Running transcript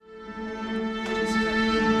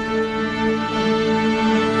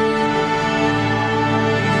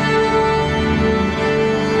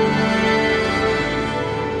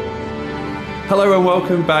Hello and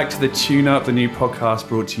welcome back to the Tune Up, the new podcast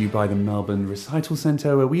brought to you by the Melbourne Recital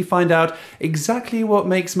Centre, where we find out exactly what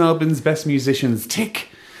makes Melbourne's best musicians tick.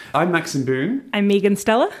 I'm Maxim Boone. I'm Megan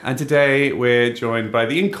Stella. And today we're joined by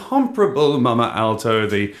the incomparable Mama Alto,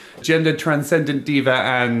 the gender transcendent diva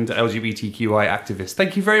and LGBTQI activist.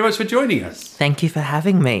 Thank you very much for joining us. Thank you for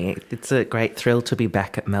having me. It's a great thrill to be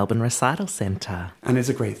back at Melbourne Recital Centre. And it's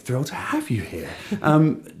a great thrill to have you here.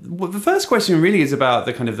 Well, the first question really is about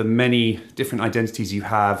the many different identities you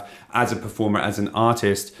have as a performer, as an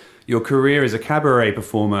artist. Your career as a cabaret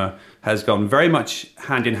performer has gone very much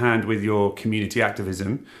hand in hand with your community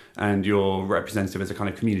activism and your representative as a kind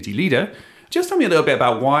of community leader. Just tell me a little bit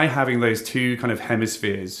about why having those two kind of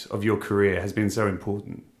hemispheres of your career has been so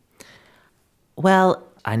important. Well,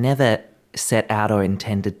 I never set out or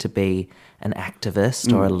intended to be an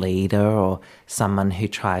activist or a leader or someone who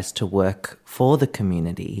tries to work for the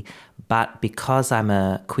community. But because I'm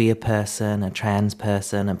a queer person, a trans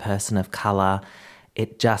person, a person of colour,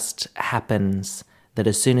 it just happens that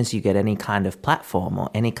as soon as you get any kind of platform or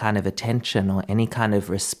any kind of attention or any kind of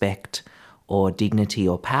respect or dignity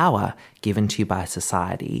or power given to you by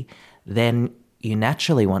society, then you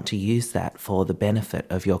naturally want to use that for the benefit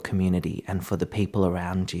of your community and for the people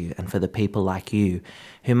around you and for the people like you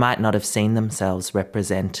who might not have seen themselves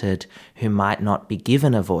represented, who might not be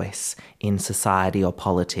given a voice in society or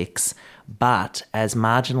politics, but as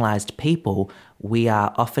marginalised people, we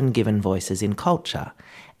are often given voices in culture.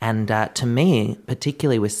 And to me,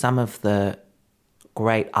 particularly with some of the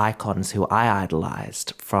great icons who I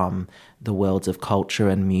idolised from the worlds of culture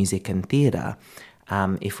and music and theatre,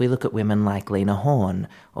 if we look at women like Lena Horne,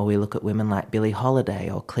 or we look at women like Billie Holiday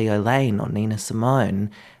or Cleo Lane or Nina Simone,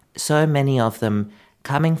 so many of them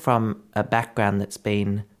coming from a background that's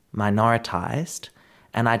been minoritised.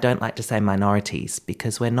 And I don't like to say minorities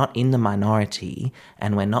because we're not in the minority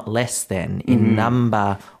and we're not less than in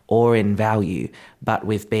number or in value, but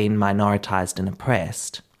we've been minoritised and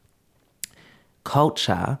oppressed.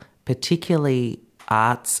 Culture, particularly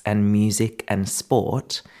arts and music and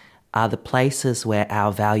sport, are the places where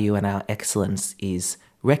our value and our excellence is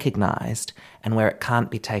recognised and where it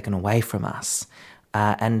can't be taken away from us.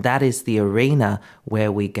 And that is the arena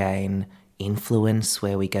where we gain influence,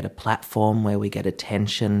 where we get a platform, where we get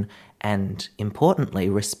attention, and importantly,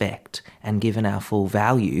 respect and given our full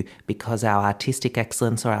value because our artistic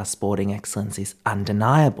excellence or our sporting excellence is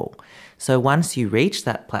undeniable. So once you reach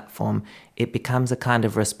that platform, it becomes a kind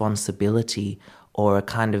of responsibility or a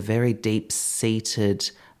kind of very deep-seated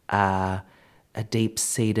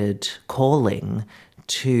calling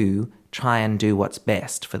to try and do what's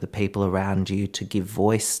best for the people around you, to give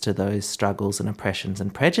voice to those struggles and oppressions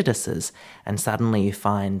and prejudices. And suddenly you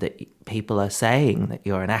find that people are saying that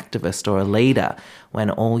you're an activist or a leader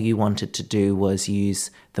when all you wanted to do was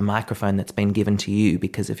use the microphone that's been given to you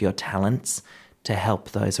because of your talents to help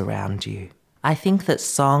those around you. I think that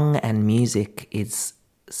song and music is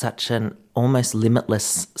such an almost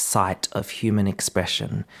limitless site of human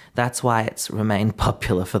expression. That's why it's remained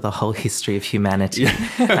popular for the whole history of humanity.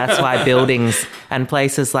 That's why buildings and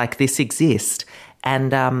places like this exist.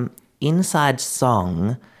 And inside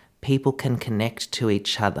song, people can connect to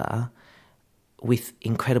each other with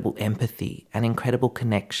incredible empathy and incredible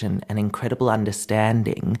connection and incredible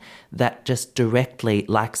understanding that just directly,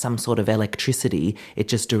 like some sort of electricity, it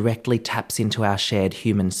just directly taps into our shared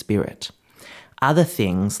human spirit. Other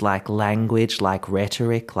things like language, like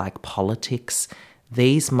rhetoric, like politics,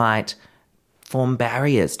 these might form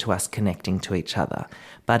barriers to us connecting to each other.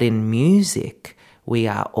 But in music, we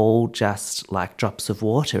are all just like drops of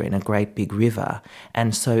water in a great big river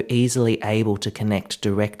and so easily able to connect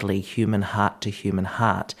directly human heart to human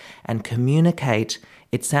heart and communicate.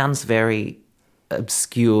 It sounds very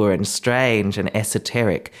obscure and strange and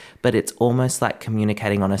esoteric, but it's almost like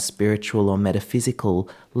communicating on a spiritual or metaphysical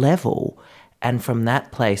level. And from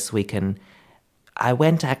that place we can... I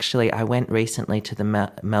went recently to the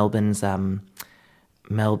Melbourne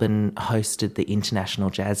hosted the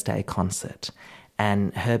International Jazz Day concert,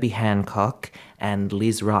 and Herbie Hancock and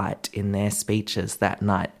Liz Wright in their speeches that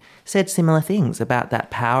night said similar things about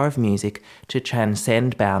that power of music to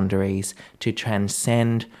transcend boundaries, to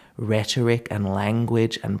transcend rhetoric and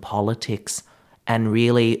language and politics, and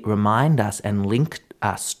really remind us and link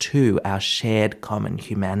us to our shared common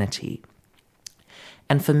humanity.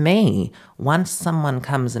 And for me, once someone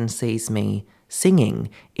comes and sees me singing,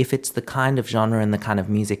 if it's the kind of genre and the kind of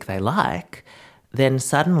music they like, then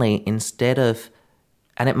suddenly instead of,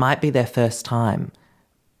 and it might be their first time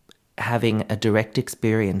having a direct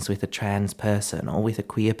experience with a trans person or with a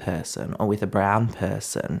queer person or with a brown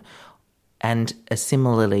person And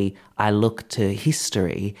similarly, I look to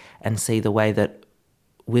history and see the way that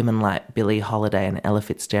women like Billie Holiday and Ella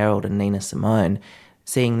Fitzgerald and Nina Simone,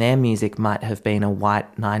 seeing their music might have been a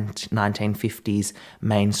white 1950s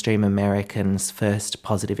mainstream American's first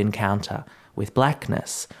positive encounter with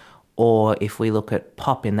blackness. Or if we look at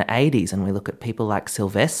pop in the 80s and we look at people like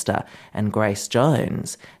Sylvester and Grace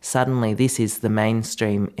Jones, suddenly this is the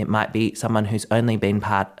mainstream. It might be someone who's only been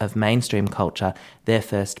part of mainstream culture, their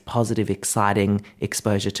first positive, exciting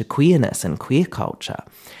exposure to queerness and queer culture.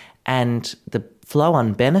 And the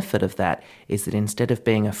flow-on benefit of that is that instead of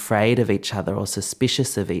being afraid of each other or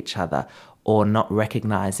suspicious of each other or not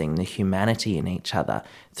recognising the humanity in each other,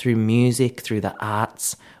 through music, through the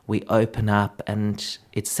arts, we open up, and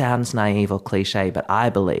it sounds naive or cliche, but I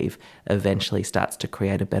believe eventually starts to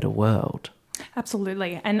create a better world.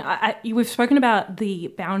 Absolutely. And we've spoken about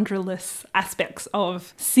the boundaryless aspects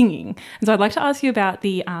of singing. And so I'd like to ask you about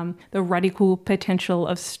the radical potential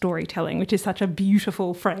of storytelling, which is such a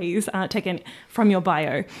beautiful phrase taken from your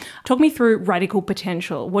bio. Talk me through radical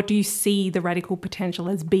potential. What do you see the radical potential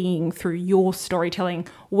as being through your storytelling,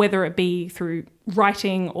 whether it be through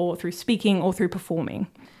writing or through speaking or through performing?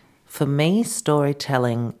 For me,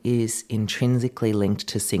 storytelling is intrinsically linked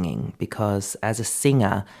to singing because as a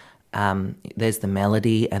singer, there's the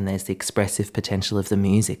melody and there's the expressive potential of the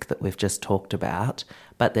music that we've just talked about,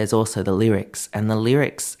 but there's also the lyrics. And the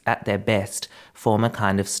lyrics, at their best, form a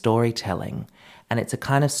kind of storytelling. And it's a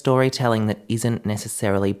kind of storytelling that isn't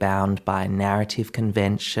necessarily bound by narrative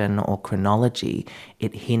convention or chronology.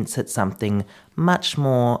 It hints at something much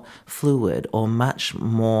more fluid or much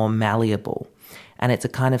more malleable. And it's a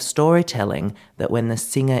kind of storytelling that when the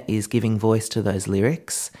singer is giving voice to those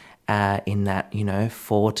lyrics, in that,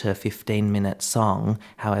 4 to 15 minute song,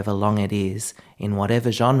 however long it is, in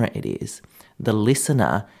whatever genre it is, the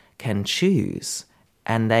listener can choose,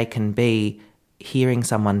 and they can be hearing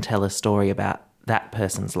someone tell a story about that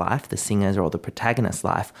person's life, the singer's or the protagonist's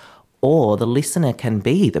life, or the listener can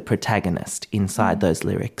be the protagonist inside those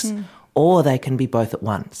lyrics, or they can be both at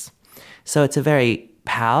once. So it's a very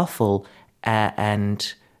powerful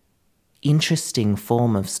and interesting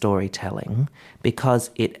form of storytelling because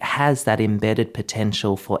it has that embedded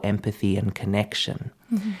potential for empathy and connection.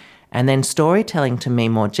 Mm-hmm. And then storytelling to me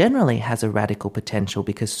more generally has a radical potential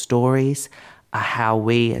because stories are how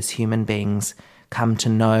we as human beings come to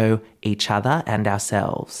know each other and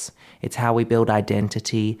ourselves. It's how we build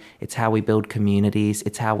identity, it's how we build communities,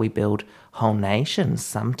 it's how we build whole nations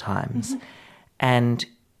sometimes. Mm-hmm. And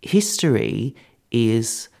history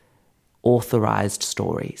is authorized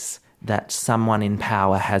stories that someone in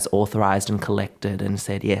power has authorized and collected and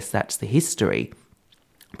said, yes, that's the history.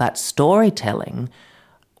 But storytelling,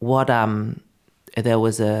 there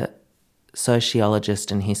was a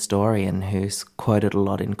sociologist and historian who's quoted a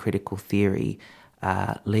lot in critical theory,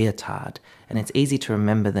 Lyotard, and it's easy to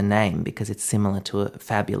remember the name because it's similar to a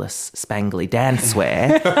fabulous Spangly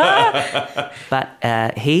danceware.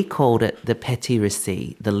 But he called it the petit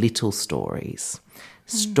récit, the little stories.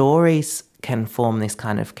 Stories can form this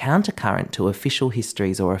kind of countercurrent to official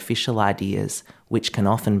histories or official ideas, which can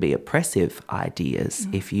often be oppressive ideas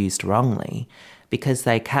if used wrongly, because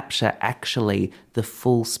they capture actually the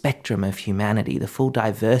full spectrum of humanity, the full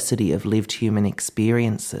diversity of lived human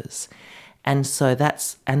experiences. And so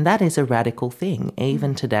that is a radical thing,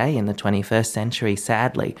 even today in the 21st century,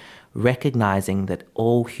 sadly, recognizing that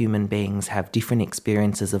all human beings have different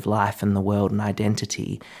experiences of life and the world and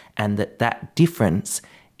identity, and that difference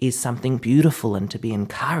is something beautiful and to be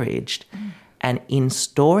encouraged. And in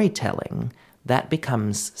storytelling, that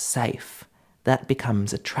becomes safe, that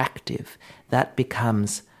becomes attractive, that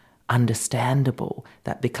becomes understandable,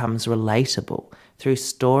 that becomes relatable. Through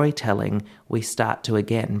storytelling, we start to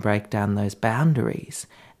again break down those boundaries.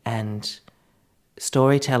 And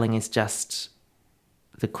storytelling is just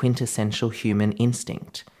the quintessential human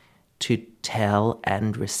instinct to tell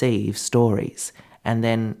and receive stories. And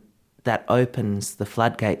then that opens the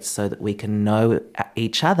floodgates so that we can know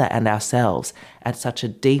each other and ourselves at such a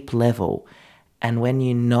deep level. And when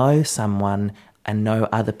you know someone and know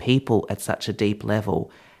other people at such a deep level,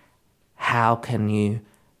 how can you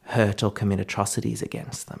hurt or commit atrocities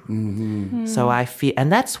against them? Mm-hmm. So I feel,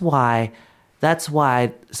 and that's why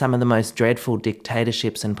some of the most dreadful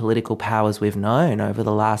dictatorships and political powers we've known over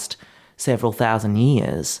the last several thousand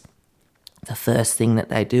years, the first thing that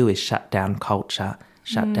they do is shut down culture,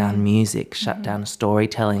 shut down music, shut down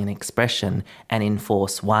storytelling and expression, and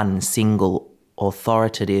enforce one single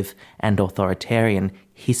authoritative and authoritarian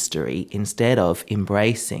history instead of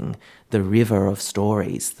embracing the river of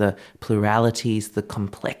stories, the pluralities, the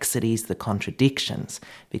complexities, the contradictions,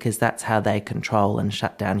 because that's how they control and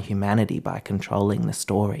shut down humanity, by controlling the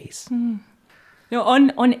stories. Now,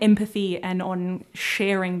 on empathy and on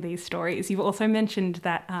sharing these stories, you've also mentioned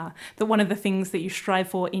that that one of the things that you strive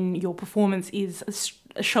for in your performance is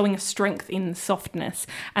showing a strength in softness.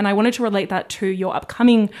 And I wanted to relate that to your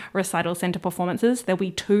upcoming Recital Centre performances. There'll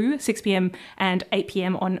be 2, 6 p.m. and 8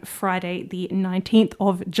 p.m. on Friday, the 19th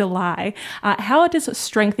of July. How does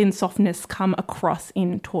strength in softness come across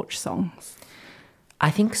in Torch songs?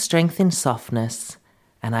 I think strength in softness,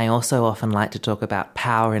 and I also often like to talk about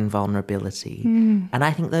power and vulnerability. And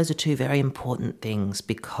I think those are 2 very important things,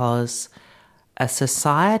 because a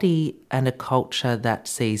society and a culture that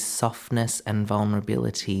sees softness and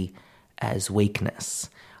vulnerability as weakness,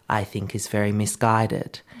 I think, is very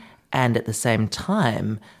misguided. And at the same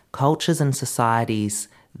time, cultures and societies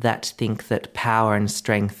that think that power and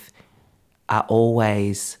strength are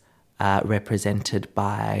always represented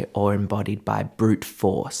by or embodied by brute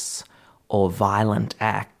force or violent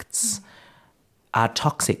acts are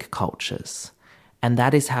toxic cultures. And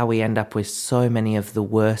that is how we end up with so many of the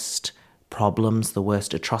worst problems, the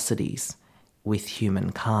worst atrocities with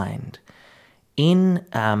humankind. In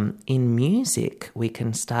music, we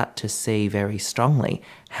can start to see very strongly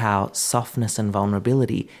how softness and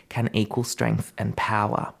vulnerability can equal strength and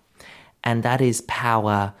power. And that is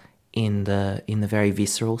power in the very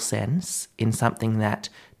visceral sense, in something that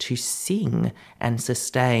to sing and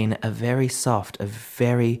sustain a very soft, a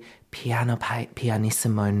very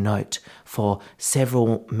pianissimo note for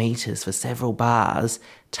several meters, for several bars,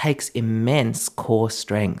 takes immense core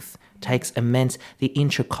strength, takes immense the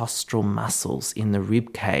intercostal muscles in the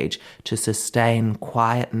rib cage to sustain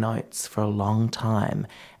quiet notes for a long time.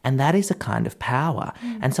 And that is a kind of power.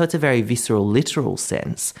 And so it's a very visceral, literal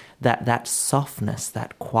sense that softness,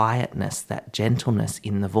 that quietness, that gentleness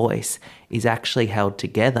in the voice is actually held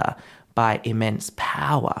together by immense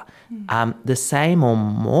power. The same or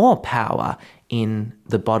more power in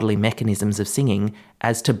the bodily mechanisms of singing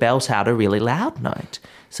as to belt out a really loud note.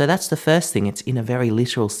 So that's the first thing. It's in a very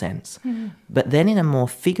literal sense. But then in a more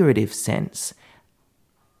figurative sense,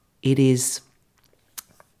 it is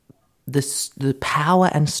the power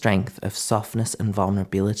and strength of softness and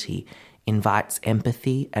vulnerability invites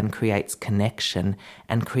empathy and creates connection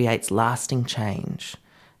and creates lasting change.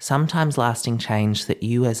 Sometimes lasting change that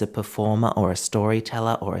you as a performer or a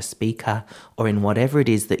storyteller or a speaker or in whatever it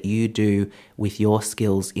is that you do with your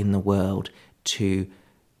skills in the world to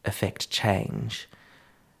affect change,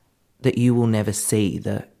 that you will never see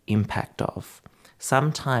the impact of.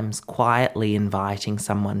 Sometimes quietly inviting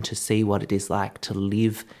someone to see what it is like to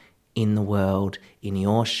live in the world in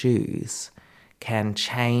your shoes can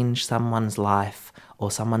change someone's life or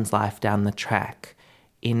someone's life down the track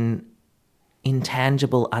in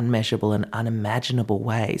intangible, unmeasurable and unimaginable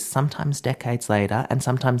ways, sometimes decades later and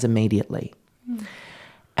sometimes immediately.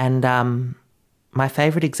 And my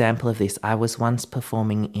favourite example of this, I was once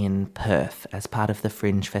performing in Perth as part of the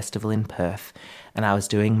Fringe Festival in Perth, and I was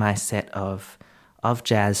doing my set of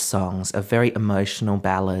jazz songs, of very emotional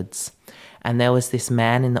ballads, and there was this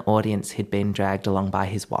man in the audience who'd been dragged along by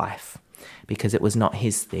his wife because it was not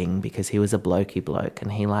his thing, because he was a blokey bloke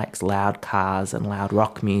and he likes loud cars and loud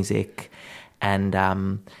rock music. And I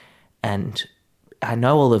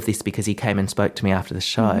know all of this because he came and spoke to me after the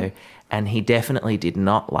show, and he definitely did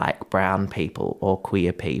not like brown people or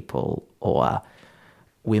queer people or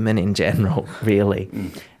women in general, really.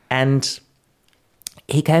 And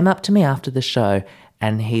he came up to me after the show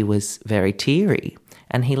and he was very teary.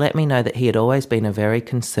 And he let me know that he had always been a very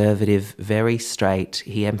conservative, very straight.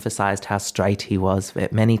 He emphasised how straight he was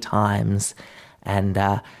many times, and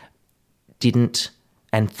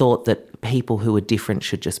thought that people who were different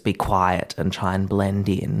should just be quiet and try and blend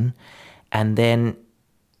in. And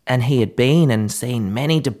he had been and seen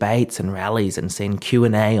many debates and rallies and seen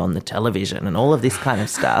Q&A on the television and all of this kind of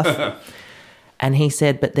stuff. And he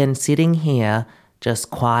said, but then sitting here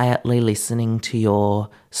just quietly listening to your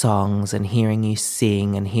songs and hearing you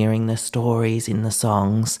sing and hearing the stories in the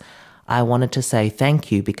songs, I wanted to say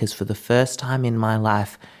thank you, because for the first time in my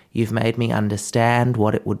life, you've made me understand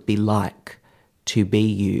what it would be like to be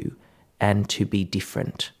you and to be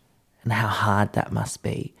different, and how hard that must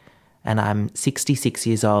be. And I'm 66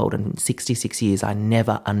 years old, and in 66 years I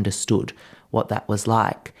never understood what that was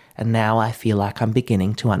like. And now I feel like I'm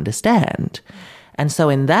beginning to understand. And so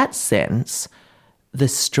in that sense, the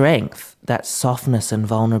strength that softness and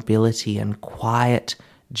vulnerability and quiet,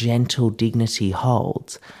 gentle dignity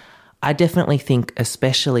holds, I definitely think,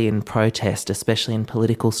 especially in protest, especially in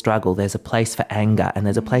political struggle, there's a place for anger and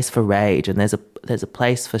there's a place for rage and there's a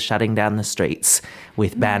place for shutting down the streets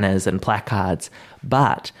with banners and placards.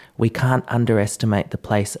 But we can't underestimate the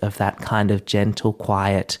place of that kind of gentle,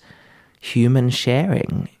 quiet, human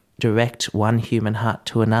sharing, direct one human heart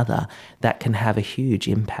to another, that can have a huge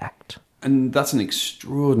impact. And that's an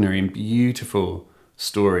extraordinary and beautiful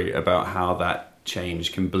story about how that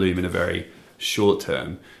change can bloom in a very short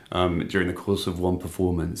term during the course of one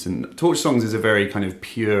performance. And Torch Songs is a very kind of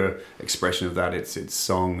pure expression of that. It's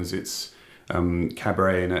songs, it's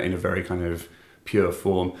cabaret in a very kind of pure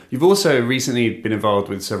form. You've also recently been involved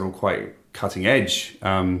with several quite cutting edge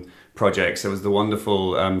projects. There was the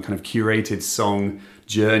wonderful kind of curated song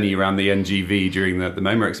journey around the NGV during the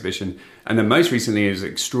MoMA exhibition. And then most recently is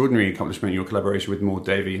extraordinary accomplishment, your collaboration with Maud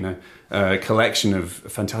Davey in a collection of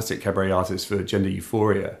fantastic cabaret artists for Gender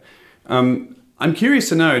Euphoria. I'm curious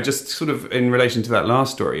to know, just sort of in relation to that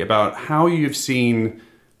last story, about how you've seen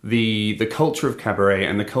the culture of cabaret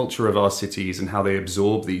and the culture of our cities and how they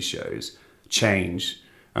absorb these shows change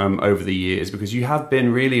over the years, because you have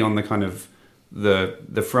been really on the kind of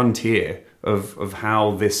the frontier of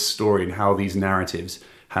how this story and how these narratives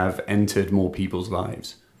have entered more people's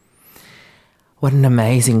lives. What an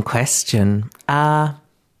amazing question.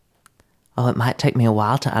 It might take me a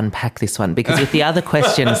while to unpack this one, because with the other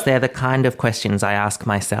questions, they're the kind of questions I ask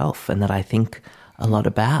myself and that I think a lot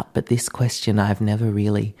about. But this question I've never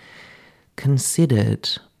really considered.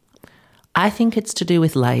 I think it's to do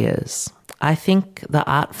with layers. I think the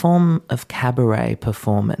art form of cabaret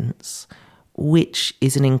performance, which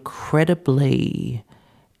is an incredibly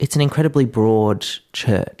broad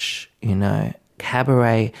church,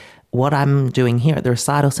 Cabaret, what I'm doing here at the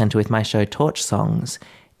Recital Centre with my show Torch Songs,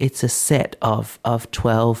 it's a set of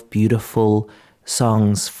 12 beautiful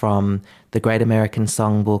songs from the Great American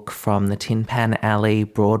Songbook, from the Tin Pan Alley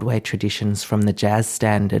Broadway traditions, from the jazz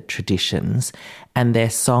standard traditions, and they're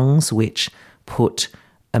songs which put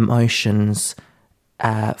emotions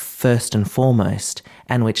first and foremost,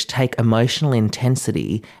 and which take emotional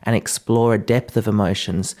intensity and explore a depth of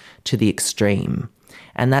emotions to the extreme.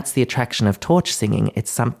 And that's the attraction of torch singing. It's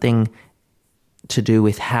something to do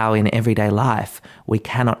with how in everyday life we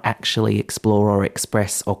cannot actually explore or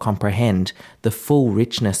express or comprehend the full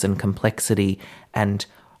richness and complexity and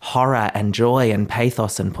horror and joy and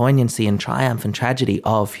pathos and poignancy and triumph and tragedy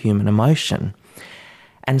of human emotion.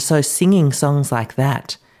 And so singing songs like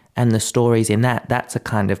that and the stories in that's a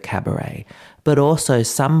kind of cabaret. But also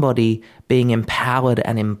somebody being empowered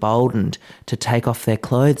and emboldened to take off their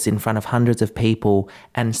clothes in front of hundreds of people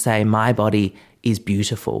and say, my body is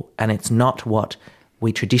beautiful, and it's not what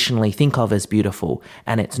we traditionally think of as beautiful,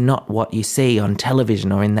 and it's not what you see on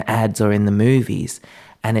television or in the ads or in the movies,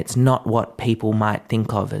 and it's not what people might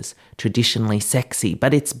think of as traditionally sexy,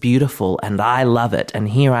 but it's beautiful and I love it, and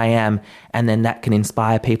here I am. And then that can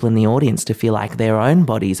inspire people in the audience to feel like their own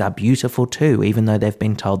bodies are beautiful too, even though they've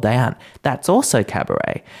been told they aren't. That's also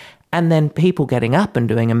cabaret. And then people getting up and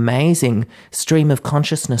doing amazing stream of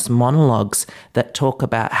consciousness monologues that talk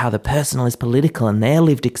about how the personal is political and their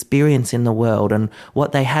lived experience in the world and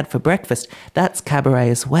what they had for breakfast. That's cabaret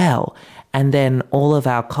as well. And then all of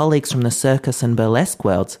our colleagues from the circus and burlesque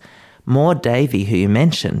worlds, Maud Davey, who you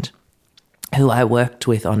mentioned, who I worked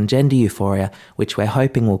with on Gender Euphoria, which we're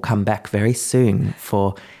hoping will come back very soon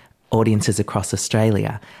for audiences across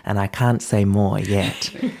Australia, and I can't say more yet.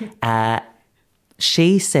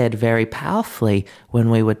 She said very powerfully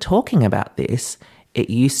when we were talking about this,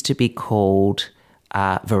 it used to be called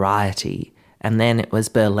variety, and then it was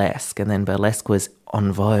burlesque, and then burlesque was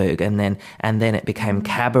en vogue, and then it became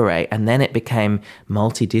cabaret, and then it became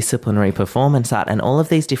multidisciplinary performance art, and all of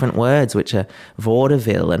these different words which are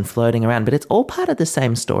vaudeville and floating around, but it's all part of the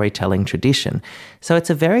same storytelling tradition. So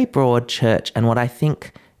it's a very broad church, and what I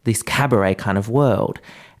think this cabaret kind of world,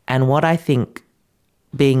 and what I think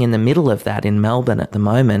being in the middle of that in Melbourne at the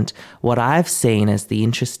moment, what I've seen as the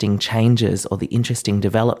interesting changes or the interesting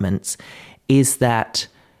developments is that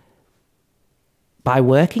by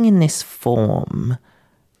working in this form,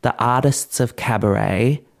 the artists of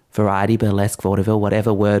cabaret, variety, burlesque, vaudeville,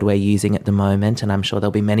 whatever word we're using at the moment, and I'm sure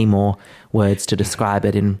there'll be many more words to describe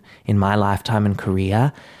it in my lifetime and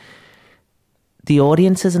career, the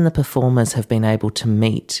audiences and the performers have been able to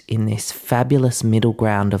meet in this fabulous middle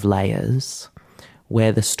ground of layers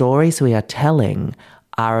where the stories we are telling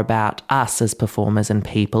are about us as performers and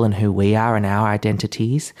people and who we are and our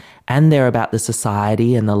identities, and they're about the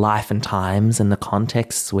society and the life and times and the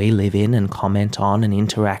contexts we live in and comment on and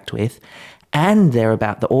interact with, and they're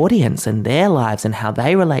about the audience and their lives and how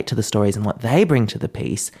they relate to the stories and what they bring to the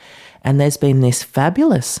piece. And there's been this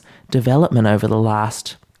fabulous development over the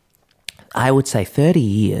last, I would say, 30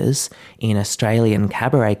 years in Australian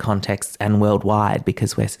cabaret contexts and worldwide,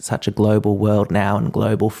 because we're such a global world now and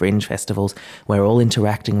global fringe festivals, we're all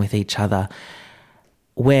interacting with each other,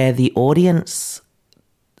 where the audience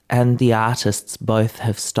and the artists both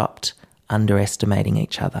have stopped underestimating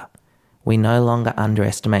each other. We no longer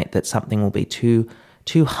underestimate that something will be too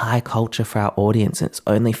high culture for our audience and it's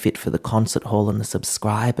only fit for the concert hall and the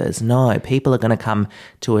subscribers. No, people are going to come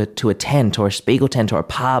to a tent or a Spiegel tent or a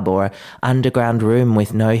pub or an underground room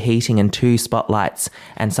with no heating and 2 spotlights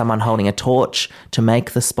and someone holding a torch to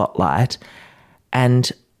make the spotlight.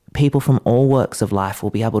 And people from all walks of life will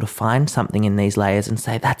be able to find something in these layers and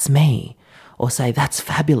say, that's me. Or say, that's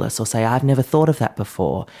fabulous, or say, I've never thought of that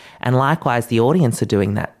before. And likewise, the audience are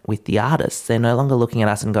doing that with the artists. They're no longer looking at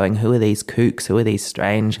us and going, who are these kooks? Who are these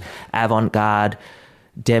strange avant-garde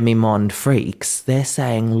demi-monde freaks? They're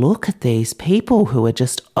saying, look at these people who are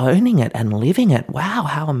just owning it and living it. Wow,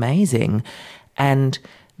 how amazing. And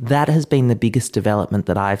that has been the biggest development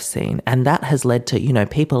that I've seen. And that has led to,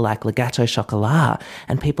 people like Legato Chocolat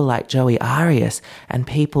and people like Joey Arias and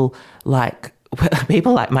people like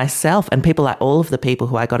myself and people like all of the people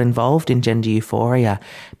who I got involved in Gender Euphoria,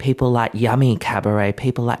 people like Yummy Cabaret,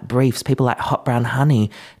 people like Briefs, people like Hot Brown Honey.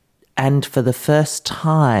 And for the first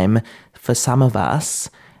time, for some of us,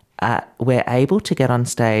 we're able to get on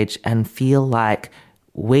stage and feel like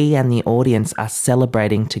we and the audience are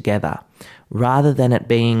celebrating together, rather than it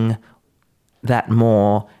being that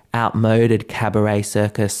more outmoded cabaret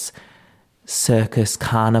circus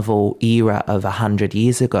carnival era of 100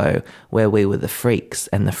 years ago, where we were the freaks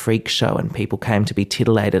and the freak show and people came to be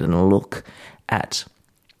titillated and look at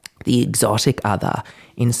the exotic other.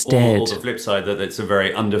 Instead, or the flip side, that it's a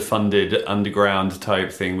very underfunded underground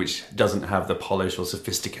type thing which doesn't have the polish or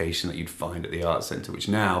sophistication that you'd find at the Arts Centre, which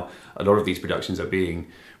now a lot of these productions are being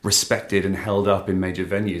respected and held up in major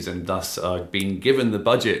venues and thus are being given the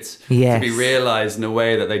budgets to be realised in a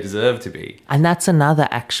way that they deserve to be. And that's another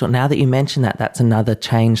now that you mention that, that's another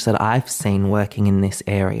change that I've seen working in this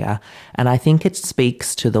area. And I think it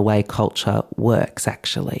speaks to the way culture works,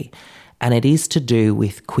 actually. And it is to do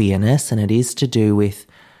with queerness, and it is to do with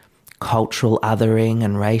cultural othering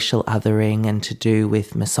and racial othering, and to do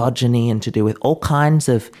with misogyny, and to do with all kinds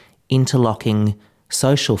of interlocking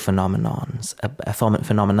social phenomena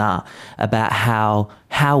about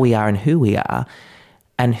how we are and who we are,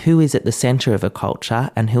 and who is at the centre of a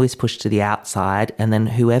culture and who is pushed to the outside, and then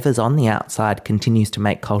whoever's on the outside continues to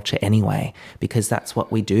make culture anyway, because that's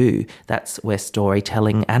what we do. We're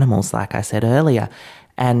storytelling animals, like I said earlier.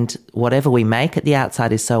 And whatever we make at the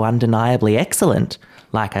outside is so undeniably excellent,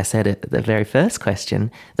 like I said at the very first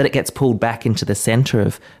question, that it gets pulled back into the centre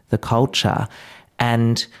of the culture.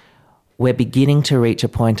 And we're beginning to reach a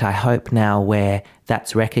point, I hope now, where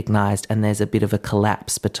that's recognised and there's a bit of a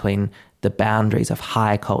collapse between the boundaries of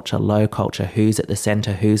high culture, low culture, who's at the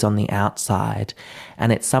centre, who's on the outside.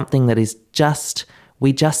 And it's something that is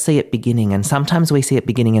we just see it beginning, and sometimes we see it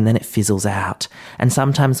beginning and then it fizzles out. And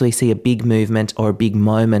sometimes we see a big movement or a big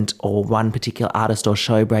moment or one particular artist or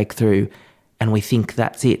show breakthrough, and we think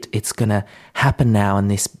that's it. It's going to happen now, and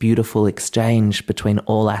this beautiful exchange between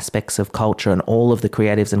all aspects of culture and all of the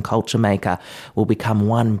creatives and culture maker will become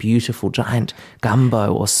one beautiful giant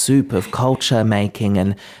gumbo or soup of culture making,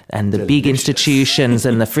 and the big institutions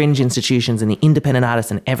and the fringe institutions and the independent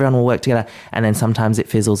artists, and everyone will work together, and then sometimes it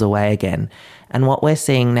fizzles away again. And what we're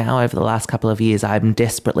seeing now over the last couple of years, I'm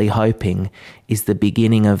desperately hoping, is the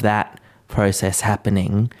beginning of that process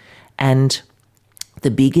happening. And the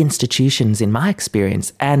big institutions, in my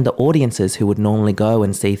experience, and the audiences who would normally go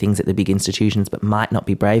and see things at the big institutions but might not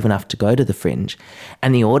be brave enough to go to the fringe,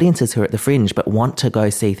 and the audiences who are at the fringe but want to go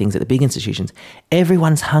see things at the big institutions,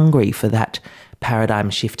 everyone's hungry for that paradigm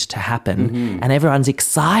shift to happen, and everyone's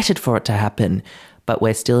excited for it to happen. But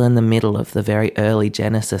we're still in the middle of the very early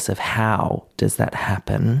genesis of how does that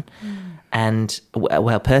happen. And,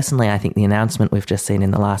 well, personally, I think the announcement we've just seen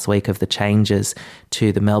in the last week of the changes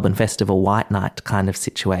to the Melbourne Festival White Night kind of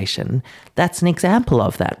situation, that's an example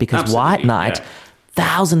of that, because Absolutely, White Night,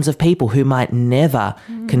 thousands of people who might never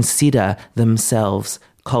consider themselves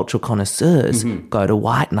cultural connoisseurs go to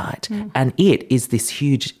White Night. And it is this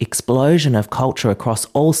huge explosion of culture across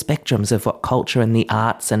all spectrums of what culture and the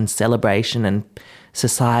arts and celebration and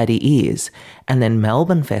society is. And then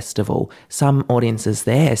Melbourne Festival, some audiences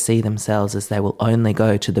there see themselves as they will only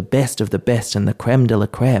go to the best of the best and the creme de la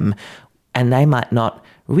creme, and they might not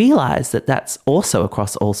realise that that's also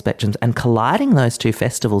across all spectrums. And colliding those two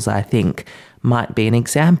festivals, I think, might be an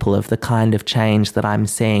example of the kind of change that I'm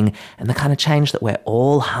seeing and the kind of change that we're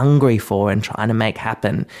all hungry for and trying to make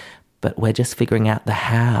happen. but we're just figuring out the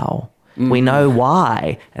how. We know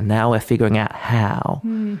why, and now we're figuring out how.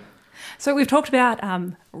 So we've talked about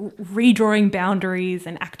redrawing boundaries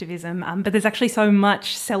and activism, but there's actually so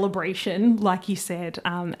much celebration, like you said,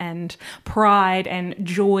 and pride and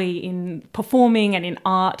joy in performing and in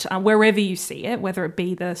art, wherever you see it, whether it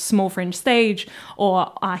be the Small Fringe stage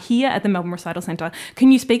or here at the Melbourne Recital Centre.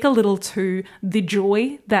 Can you speak a little to the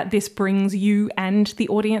joy that this brings you and the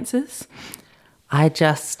audiences?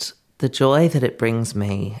 The joy that it brings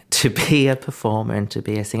me to be a performer and to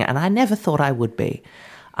be a singer, and I never thought I would be.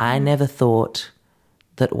 I never thought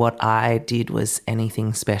that what I did was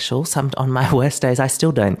anything special. On my worst days, I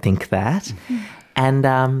still don't think that. And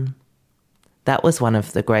that was one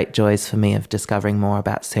of the great joys for me of discovering more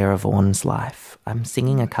about Sarah Vaughan's life. I'm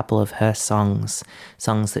singing a couple of her songs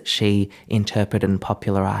that she interpreted and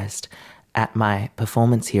popularised at my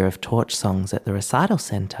performance here of Torch Songs at the Recital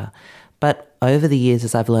Centre. But over the years,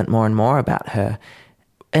 as I've learnt more and more about her,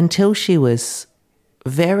 until she was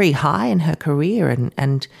very high in her career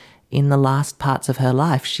and in the last parts of her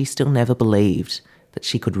life, she still never believed that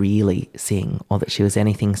she could really sing or that she was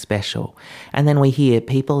anything special. And then we hear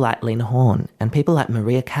people like Lynn Horne and people like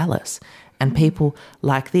Maria Callas and people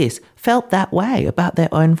like this felt that way about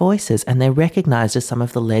their own voices, and they're recognised as some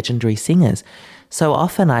of the legendary singers. So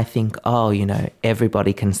often I think,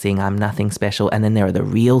 everybody can sing, I'm nothing special, and then there are the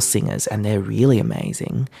real singers and they're really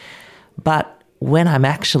amazing. But when I'm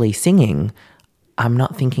actually singing, I'm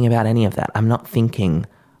not thinking about any of that. I'm not thinking,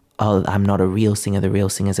 I'm not a real singer, the real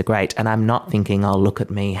singers are great. And I'm not thinking, look at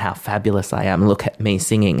me, how fabulous I am, look at me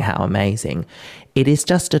singing, how amazing. It is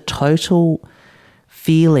just a total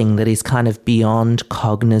feeling that is kind of beyond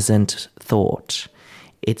cognizant thought.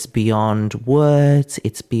 It's beyond words,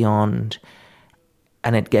 it's beyond...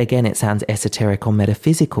 And it sounds esoteric or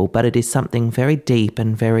metaphysical, but it is something very deep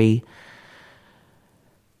and very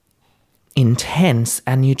intense,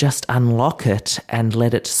 and you just unlock it and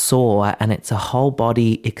let it soar, and it's a whole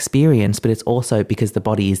body experience. But it's also, because the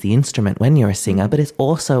body is the instrument when you're a singer, but it's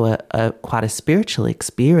also a quite a spiritual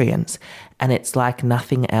experience, and it's like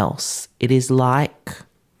nothing else. It is like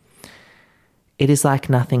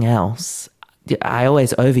nothing else. I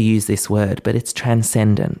always overuse this word, but it's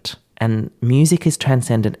transcendent. And music is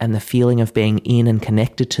transcendent, and the feeling of being in and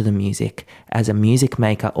connected to the music as a music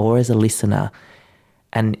maker or as a listener.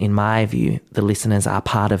 And in my view, the listeners are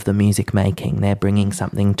part of the music making. They're bringing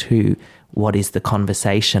something to what is the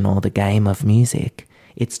conversation or the game of music.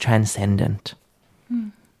 It's transcendent.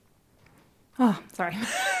 Oh, sorry.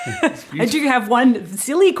 I do have one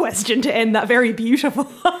silly question to end that very beautiful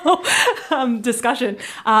discussion.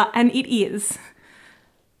 And it is...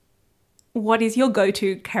 What is your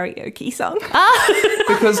go-to karaoke song?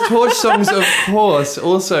 Because Torch Songs, of course,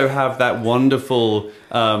 also have that wonderful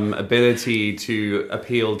ability to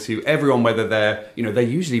appeal to everyone, whether they're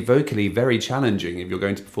usually vocally very challenging if you're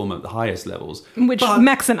going to perform at the highest levels. Which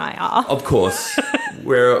Max and I are. Of course.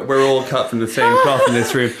 We're all cut from the same cloth in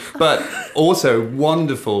this room. But also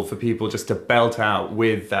wonderful for people just to belt out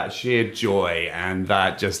with that sheer joy and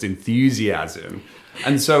that just enthusiasm.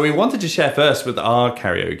 And so we wanted to share first with our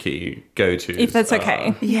karaoke go-tos. If that's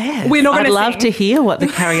okay. Yeah. We're not going to love to hear what the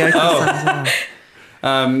karaoke songs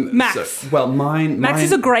are. Max. Mine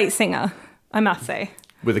is a great singer, I must say.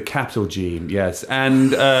 With a capital G, yes.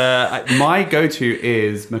 And my go-to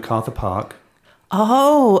is MacArthur Park.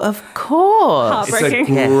 Oh, of course.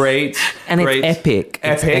 Heartbreaking. It's a great... And great, it's epic.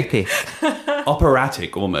 Epic.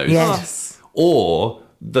 Operatic, almost. Yes. Or...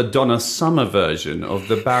 the Donna Summer version of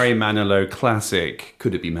the Barry Manilow classic,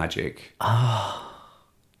 Could It Be Magic?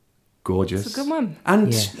 Gorgeous. It's a good one.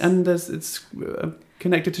 And Yes. and it's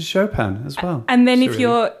connected to Chopin as well. And then if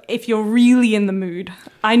Surely. you're really in the mood,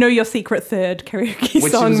 I know your secret third karaoke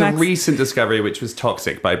Which song, was Max. a recent discovery, which was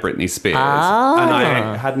Toxic by Britney Spears. Ah. And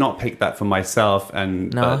I had not picked that for myself,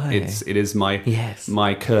 but it is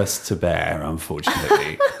my curse to bear,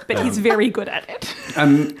 unfortunately. But he's very good at it.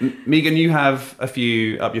 Megan, you have a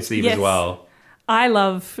few up your sleeve Yes. as well. I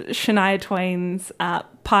love Shania Twain's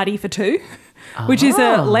Party for Two, which is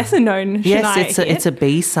a lesser known Shania Yes, hit. it's a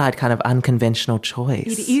B-side kind of unconventional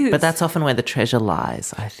choice. It is. But that's often where the treasure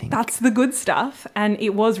lies, I think. That's the good stuff. And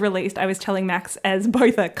it was released, I was telling Max, as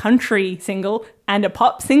both a country single and a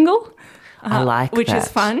pop single. I like which that. is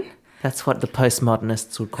fun. That's what the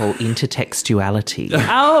postmodernists would call intertextuality.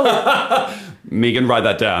 Oh, Megan, write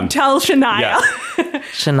that down. tell Shania. Yeah.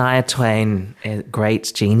 Shania Twain, a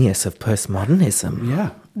great genius of postmodernism. Yeah.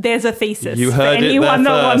 There's a thesis You for heard it anyone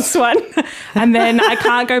there that first. wants one. And then I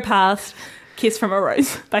can't go past Kiss from a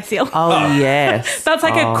Rose by Seal. Oh, yes. That's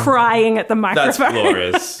like a crying at the That's microphone.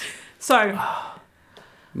 glorious. So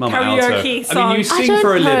Mama karaoke Alto. I mean, song. you sing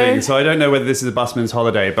for a living, so I don't know whether this is a busman's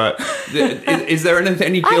holiday, but is there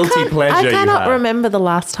any guilty pleasure I you cannot have? remember the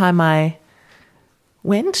last time I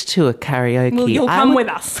went to a karaoke. Well, you'll come with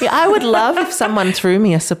us. Yeah, I would love if someone threw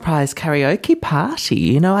me a surprise karaoke party.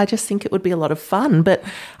 You know, I just think it would be a lot of fun. But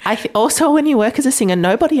also, when you work as a singer,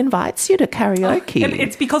 nobody invites you to karaoke.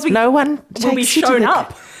 It's because no one will be takes you to shown the-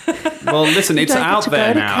 up. Well, listen, it's You don't get out to there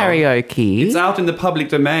go to now. karaoke. It's out in the public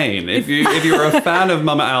domain. If you're a fan of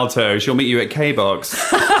Mama Alto, she'll meet you at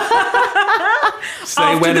K-Box.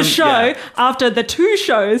 After the show, after the 2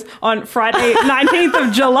 shows on Friday, 19th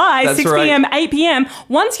of July, That's 6 right. p.m., 8 p.m.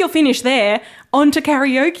 Once you're finished there, on to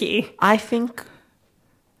karaoke. I think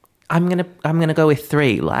I'm gonna go with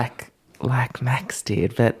 3, like Max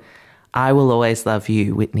did, but I Will Always Love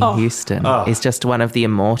You, Whitney Houston, is just one of the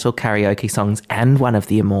immortal karaoke songs and one of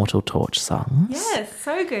the immortal Torch songs. Yes,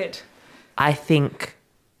 so good. I think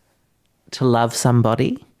To Love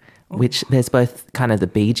Somebody, which there's both kind of the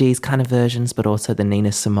Bee Gees kind of versions, but also the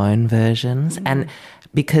Nina Simone versions. And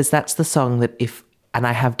because that's the song that and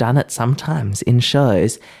I have done it sometimes in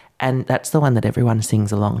shows, and that's the one that everyone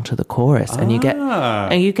sings along to the chorus. And you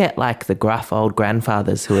get like the gruff old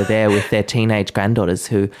grandfathers who are there with their teenage granddaughters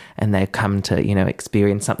and they come to, you know,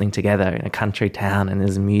 experience something together in a country town, and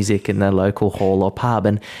there's music in the local hall or pub,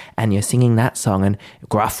 and you're singing that song and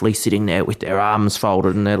gruffly sitting there with their arms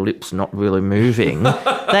folded and their lips not really moving.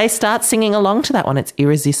 They start singing along to that one. It's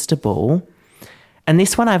irresistible. And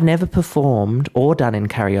this one I've never performed or done in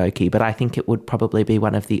karaoke, but I think it would probably be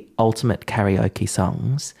one of the ultimate karaoke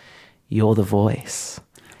songs, You're the Voice.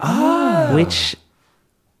 Which,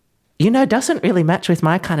 you know, doesn't really match with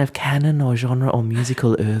my kind of canon or genre or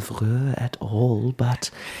musical oeuvre at all,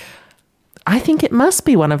 but I think it must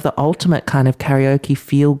be one of the ultimate kind of karaoke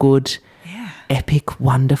feel-good, epic,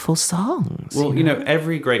 wonderful songs. Well, you know,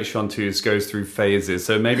 every great chanteuse goes through phases,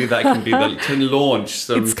 so maybe that can be to launch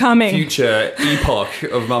some It's coming. future epoch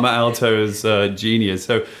of Mama Alto's genius.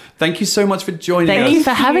 So thank you so much for joining us. Thank you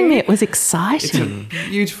for having me. It was It's exciting.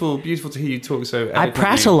 beautiful to hear you talk so I eloquently.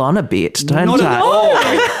 prattle on a bit, don't Not I? at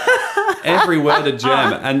all. Every word a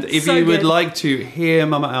gem. And if So you would good. like to hear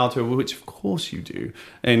Mama Alto, which of course you do,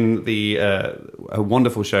 in the a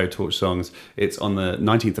wonderful show, Torch Songs, it's on the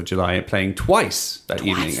 19th of July, playing twice that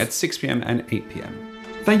evening at 6 p.m. and 8 p.m.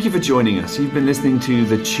 Thank you for joining us. You've been listening to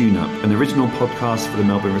The Tune Up, an original podcast for the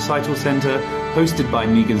Melbourne Recital Centre, hosted by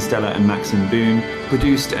Megan Stella and Maxim Boone,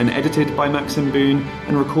 produced and edited by Maxim Boone,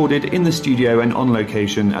 and recorded in the studio and on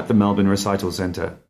location at the Melbourne Recital Centre.